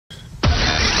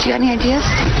Do you got any ideas?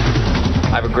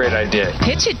 I have a great idea.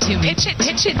 Pitch it to me.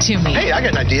 Pitch it to me. Hey, I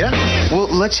got an idea. Well,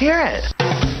 let's hear it.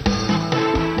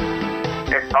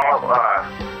 It's all,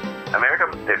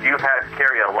 America, if you've had to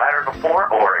carry a ladder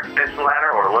before, or extension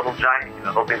ladder, or a little giant, you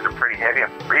know, those things are pretty heavy.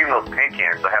 Or even those paint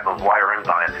cans that have those wire rims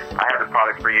on it. I have the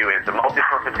product for you. It's a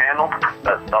multi-purpose handle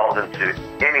that installs into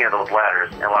any of those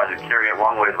ladders and allows you to carry it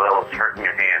long ways without hurting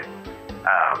your hand.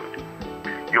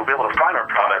 You'll be able to find our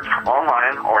products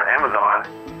online or on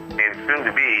Amazon and soon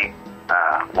to be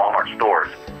Walmart stores.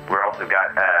 We're also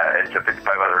got into 55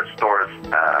 other stores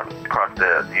across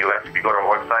the U.S. If you go to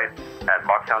our website at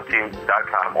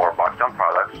BoxTownTeam.com or BoxTown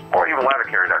Products or even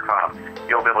LadderCarrier.com,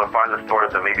 you'll be able to find the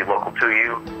stores that may be local to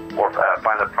you or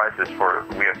find the prices for,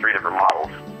 we have 3 different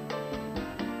models.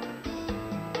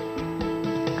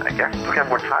 I guess we have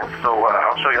more time, so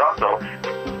I'll show you also.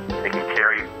 You can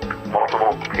carry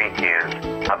multiple paint cans,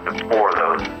 up to 4 of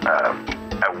those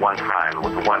at one time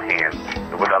with one hand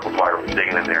without the wire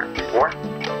digging in there. Or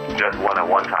just one at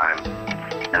one time,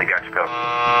 and it got you covered.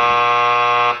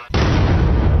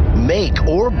 Make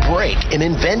or break an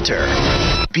inventor.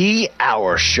 Be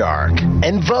our shark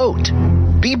and vote.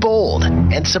 Be bold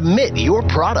and submit your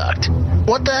product.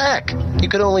 What the heck? You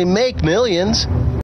could only make millions.